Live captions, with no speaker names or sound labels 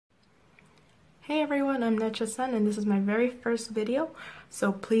Hey everyone, I'm Necha Sun and this is my very first video,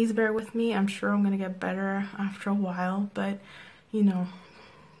 so please bear with me. I'm sure I'm gonna get better after a while, but you know,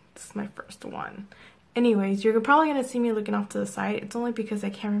 this is my first one. Anyways, you're probably gonna see me looking off to the side. It's only because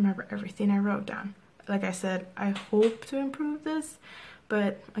I can't remember everything I wrote down. Like I said, I hope to improve this,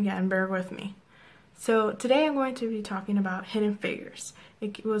 but again, bear with me. So today I'm going to be talking about Hidden Figures.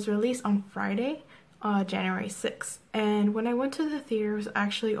 It was released on Friday, January 6th, and when I went to the theater, it was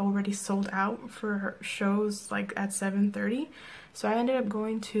actually already sold out for shows like at 7:30, so I ended up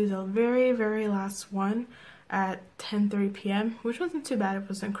going to the very last one at 10:30 p.m., which wasn't too bad. It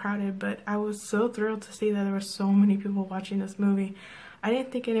wasn't crowded, but I was so thrilled to see that there were so many people watching this movie. I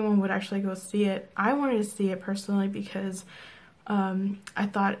didn't think anyone would actually go see it. I wanted to see it personally because I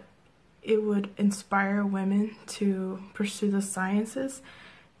thought it would inspire women to pursue the sciences,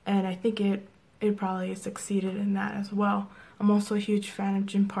 and I think it probably succeeded in that as well. I'm also a huge fan of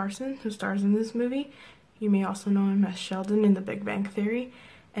Jim Parsons, who stars in this movie. You may also know him as Sheldon in The Big Bang Theory,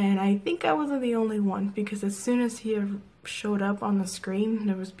 and I think I wasn't the only one, because as soon as he showed up on the screen,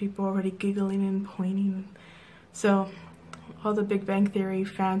 there was people already giggling and pointing. So all the Big Bang Theory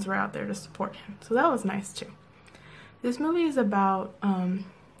fans were out there to support him, so that was nice too. This movie is about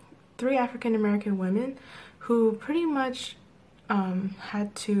three African American women who pretty much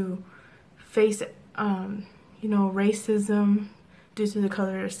had to face racism due to the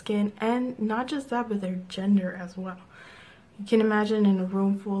color of their skin, and not just that, but their gender as well. You can imagine in a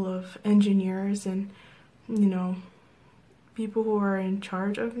room full of engineers and people who are in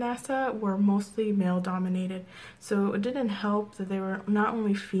charge of NASA were mostly male dominated, so it didn't help that they were not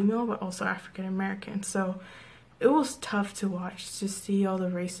only female but also African American. So it was tough to watch, to see all the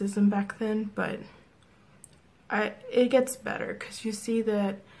racism back then, but it gets better because you see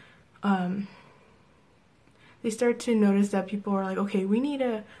that they start to notice that people are like, okay, we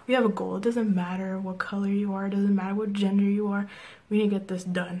have a goal. It doesn't matter what color you are, it doesn't matter what gender you are, we need to get this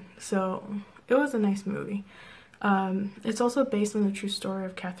done. So it was a nice movie. It's also based on the true story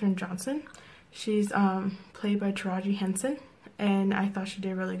of Katherine Johnson. She's played by Taraji Henson, and I thought she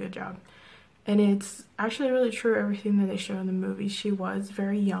did a really good job. And it's actually really true, everything that they show in the movie. She was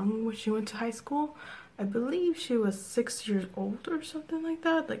very young when she went to high school. I believe she was 6 years old or something like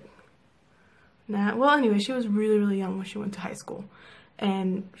that. Well, anyway, she was really young when she went to high school.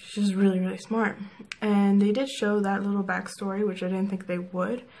 And she's really smart. And they did show that little backstory, which I didn't think they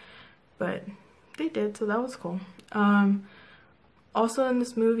would. But they did, so that was cool. Also in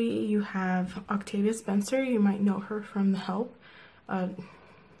this movie, you have Octavia Spencer. You might know her from The Help.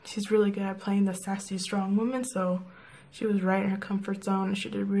 She's really good at playing the sassy, strong woman, so she was right in her comfort zone, and she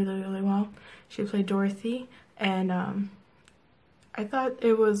did really well. She played Dorothy, and I thought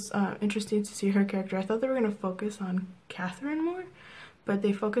it was interesting to see her character. I thought they were going to focus on Catherine more, but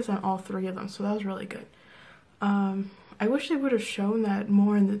they focused on all three of them, so that was really good. I wish they would have shown that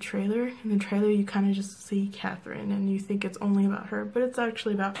more in the trailer. In the trailer, you kind of just see Catherine, and you think it's only about her, but it's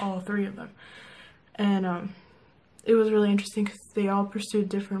actually about all three of them. And it was really interesting because they all pursued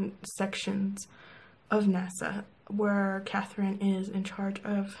different sections of NASA, where Catherine is in charge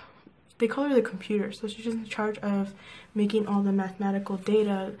of, they call her the computer, so she's in charge of making all the mathematical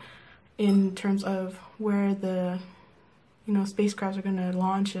data in terms of where the spacecrafts are going to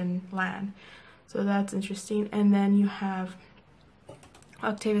launch and land. So that's interesting. And then you have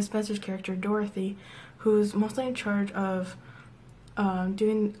Octavia Spencer's character Dorothy, who's mostly in charge of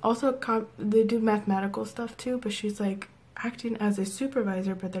they do mathematical stuff too, but she's like acting as a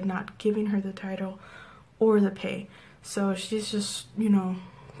supervisor, but they're not giving her the title or the pay. So she's just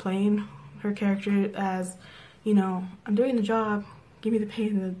playing her character as I'm doing the job, give me the pay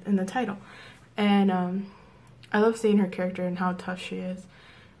and the title. And I love seeing her character and how tough she is,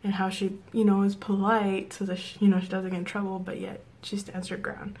 and how she is polite so that she doesn't get in trouble, but yet she stands her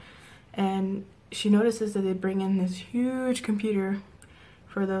ground. And she notices that they bring in this huge computer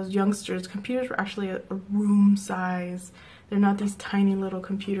for those youngsters. Computers were actually a room size. They're not these tiny little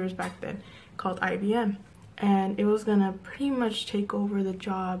computers back then, called IBM. And it was gonna pretty much take over the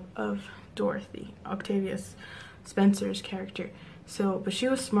job of Dorothy, Octavia Spencer's character. But she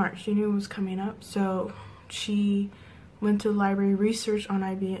was smart. She knew it was coming up, so she went to the library, researched on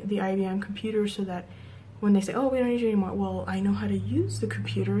the IBM computer, so that when they say, oh, we don't need you anymore, well, I know how to use the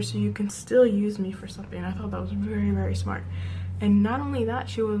computer, so you can still use me for something. I thought that was very smart. And not only that,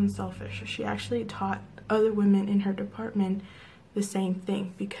 she wasn't selfish. She actually taught other women in her department the same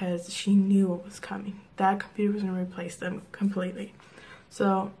thing, because she knew what was coming. That computer was going to replace them completely.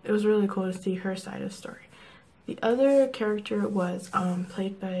 So it was really cool to see her side of the story. The other character was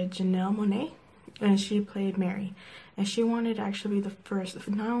played by Janelle Monáe, and she played Mary. and she wanted to actually be the first,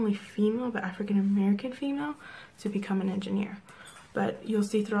 not only female, but African American female to become an engineer. But you'll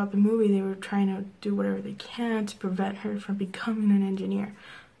see throughout the movie, they were trying to do whatever they can to prevent her from becoming an engineer.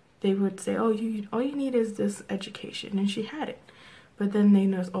 They would say, oh, all you need is this education, and she had it. But then they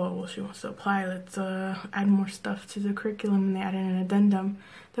noticed, oh, well, she wants to apply, let's add more stuff to the curriculum, and they added an addendum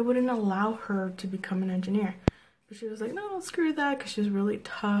that wouldn't allow her to become an engineer. But she was like, no, screw that, because she was a really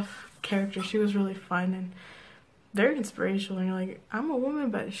tough character. She was really fun and very inspirational, and you're like, I'm a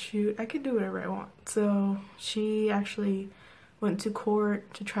woman, but shoot, I could do whatever I want. So she actually went to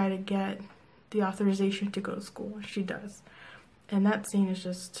court to try to get the authorization to go to school, and she does. And that scene is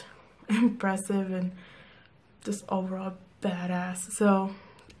just impressive and just overall badass. So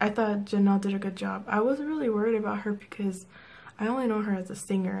I thought Janelle did a good job. I wasn't really worried about her because I only know her as a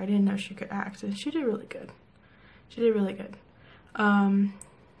singer. I didn't know she could act, and she did really good. She did really good.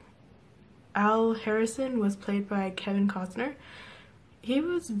 Al Harrison was played by Kevin Costner. He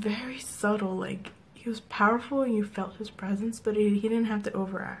was very subtle, like he was powerful and you felt his presence, but he didn't have to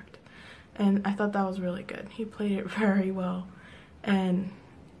overact. And I thought that was really good. He played it very well. And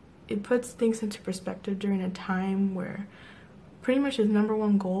it puts things into perspective during a time where pretty much his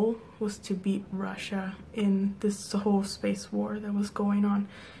 #1 goal was to beat Russia in this whole space war that was going on,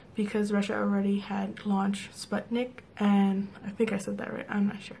 because Russia already had launched Sputnik, and I think I said that right, I'm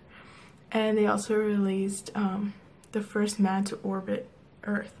not sure. And they also released the first man to orbit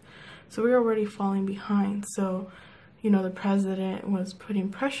Earth. So we were already falling behind. So, you know, the president was putting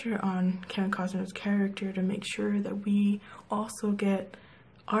pressure on Kevin Costner's character to make sure that we also get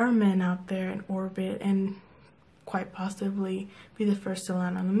our men out there in orbit and quite possibly be the first to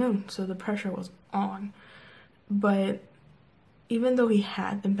land on the moon. So the pressure was on. But even though he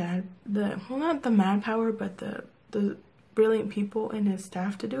had not the manpower, but the brilliant people in his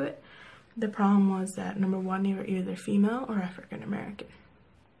staff to do it, the problem was that #1, they were either female or African American.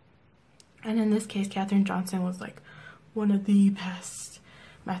 And in this case, Katherine Johnson was like one of the best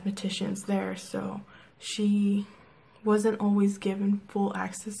mathematicians there, so she wasn't always given full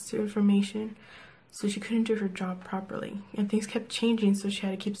access to information, so she couldn't do her job properly. And things kept changing, so she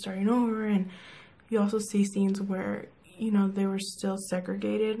had to keep starting over. And you also see scenes where, you know, they were still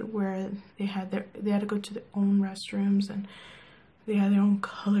segregated, where they had to go to their own restrooms, and they had their own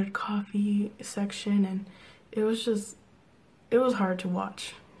colored coffee section, and it was hard to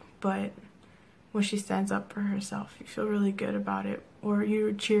watch. But when she stands up for herself, you feel really good about it, or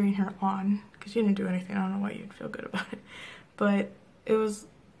you're cheering her on because she didn't do anything. I don't know why you'd feel good about it, but it was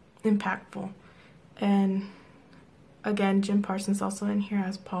impactful. And again, Jim Parsons also in here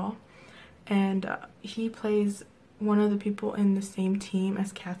as Paul, and he plays one of the people in the same team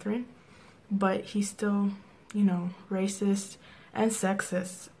as Catherine, but he's still, you know, racist and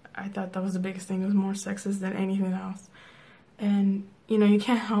sexist. I thought that was the biggest thing. It was more sexist than anything else. And, you know, you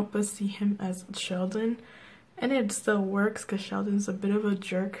can't help but see him as Sheldon. And it still works because Sheldon's a bit of a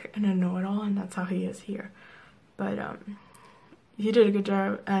jerk and a know-it-all, and that's how he is here. But he did a good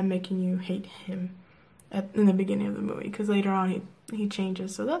job at making you hate him in the beginning of the movie, because later on he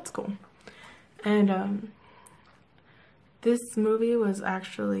changes, so that's cool. And this movie was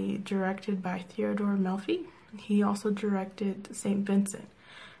actually directed by Theodore Melfi. He also directed St. Vincent.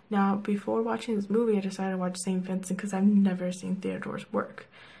 Now, before watching this movie, I decided to watch St. Vincent because I've never seen Theodore's work.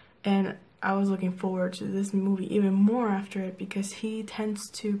 And I was looking forward to this movie even more after it, because he tends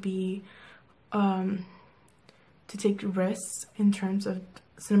to be, to take risks in terms of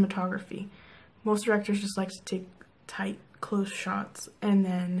cinematography. Most directors just like to take tight, close shots and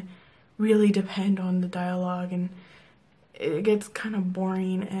then really depend on the dialogue, and it gets kind of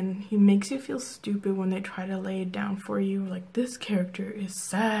boring, and he makes you feel stupid when they try to lay it down for you, like, this character is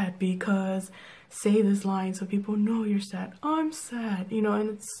sad because say this line so people know you're sad. I'm sad, you know, and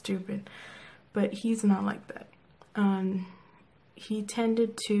it's stupid. But he's not like that. He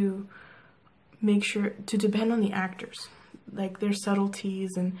tended to make sure to depend on the actors, like their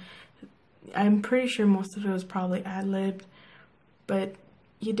subtleties, and I'm pretty sure most of it was probably ad-libbed, but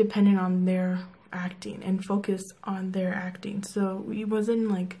he depended on their acting and focused on their acting. So he wasn't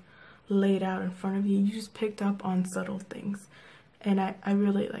like laid out in front of you. You just picked up on subtle things, and I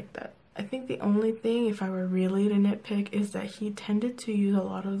really like that. I think the only thing, if I were really to nitpick, is that he tended to use a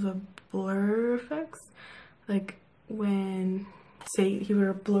lot of the blur effects. Like when, say, he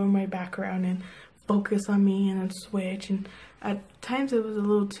would blur my background and focus on me and then switch, and at times it was a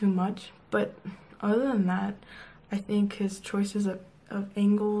little too much. But other than that, I think his choices of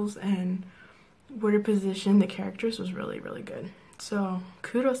angles and where to position the characters was really, really good. So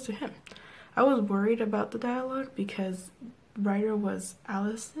kudos to him. I was worried about the dialogue because the writer was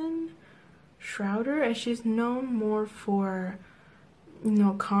Allison Schroeder, and she's known more for, you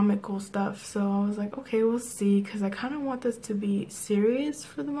know, comical stuff. So I was like, okay, we'll see, because I kind of want this to be serious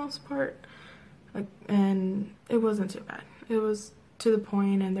for the most part. Like, and it wasn't too bad. It was to the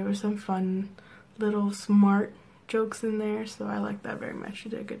point, and there were some fun little smart jokes in there, so I liked that very much. She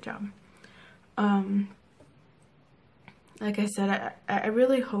did a good job. Like I said, I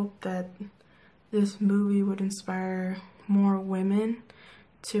really hope that this movie would inspire more women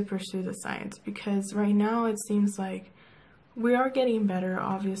to pursue the science, because right now it seems like we are getting better,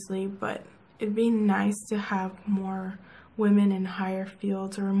 obviously, but it'd be nice to have more women in higher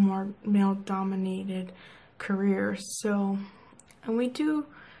fields or more male-dominated careers. So, and we do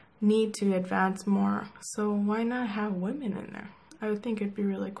need to advance more, so why not have women in there? I would think it'd be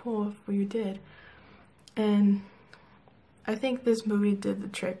really cool if we did. And I think this movie did the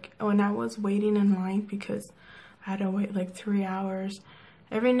trick. When I was waiting in line, because I had to wait like 3 hours,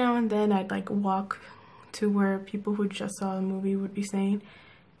 every now and then I'd like walk to where people who just saw the movie would be saying,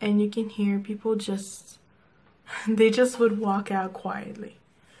 and you can hear people just, they just would walk out quietly.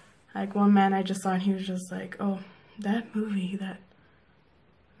 Like one man I just saw, and he was just like, oh, that movie, that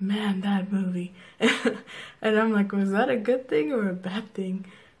movie. And I'm like, was that a good thing or a bad thing?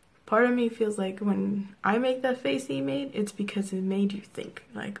 Part of me feels like when I make that face he made, it's because it made you think,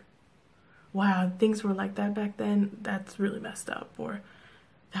 like, wow, things were like that back then. That's really messed up. Or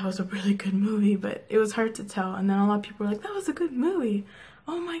that was a really good movie, but it was hard to tell. And then a lot of people were like, that was a good movie.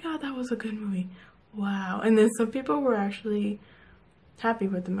 Oh my god, that was a good movie. Wow. And then some people were actually happy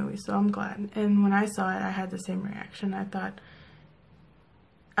with the movie, so I'm glad. And when I saw it, I had the same reaction. I thought,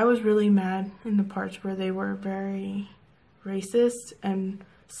 I was really mad in the parts where they were very racist and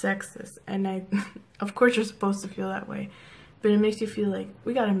sexist, and I of course you're supposed to feel that way, but it makes you feel like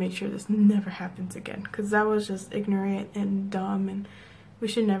we gotta make sure this never happens again, because that was just ignorant and dumb, and we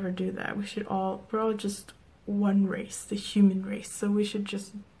should never do that. We're all just one race, the human race, so we should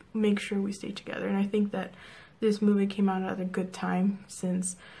just make sure we stay together. And I think that this movie came out at a good time,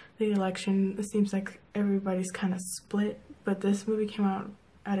 since the election, it seems like everybody's kind of split, but this movie came out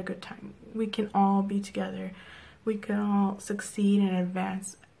at a good time. We can all be together. We can all succeed and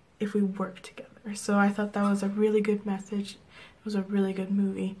advance if we work together. So I thought that was a really good message. It was a really good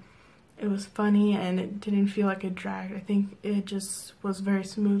movie. It was funny, and it didn't feel like it dragged. I think it just was very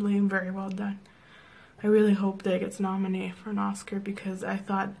smoothly and very well done. I really hope that it gets nominated for an Oscar, because I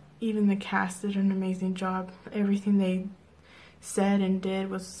thought even the cast did an amazing job. Everything they said and did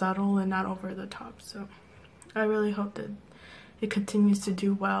was subtle and not over the top. So I really hope that it continues to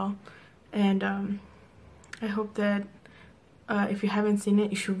do well. And I hope that if you haven't seen it,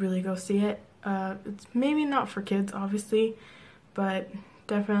 you should really go see it. It's maybe not for kids, obviously, but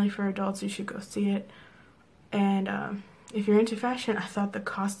definitely for adults, you should go see it. And if you're into fashion, I thought the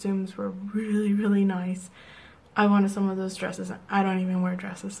costumes were really, really nice. I wanted some of those dresses. I don't even wear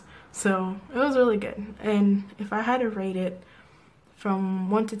dresses, so it was really good. And if I had to rate it from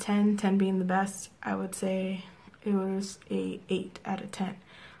 1 to 10, 10 being the best, I would say it was a 8 out of 10.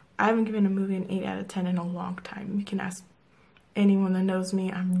 I haven't given a movie an 8 out of 10 in a long time. You can ask anyone that knows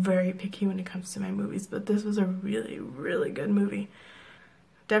me. I'm very picky when it comes to my movies, but this was a really, really good movie.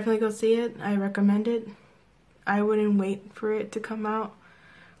 Definitely go see it. I recommend it. I wouldn't wait for it to come out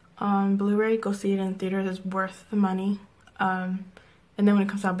on Blu-ray. Go see it in theaters. It's worth the money. And then when it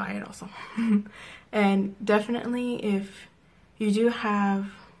comes out, buy it also. And definitely, if you do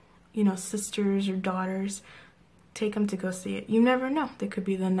have, you know, sisters or daughters, take them to go see it. You never know. They could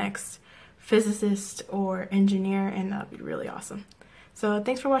be the next physicist or engineer, and that would be really awesome. So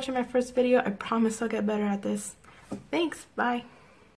thanks for watching my first video. I promise I'll get better at this. Thanks. Bye.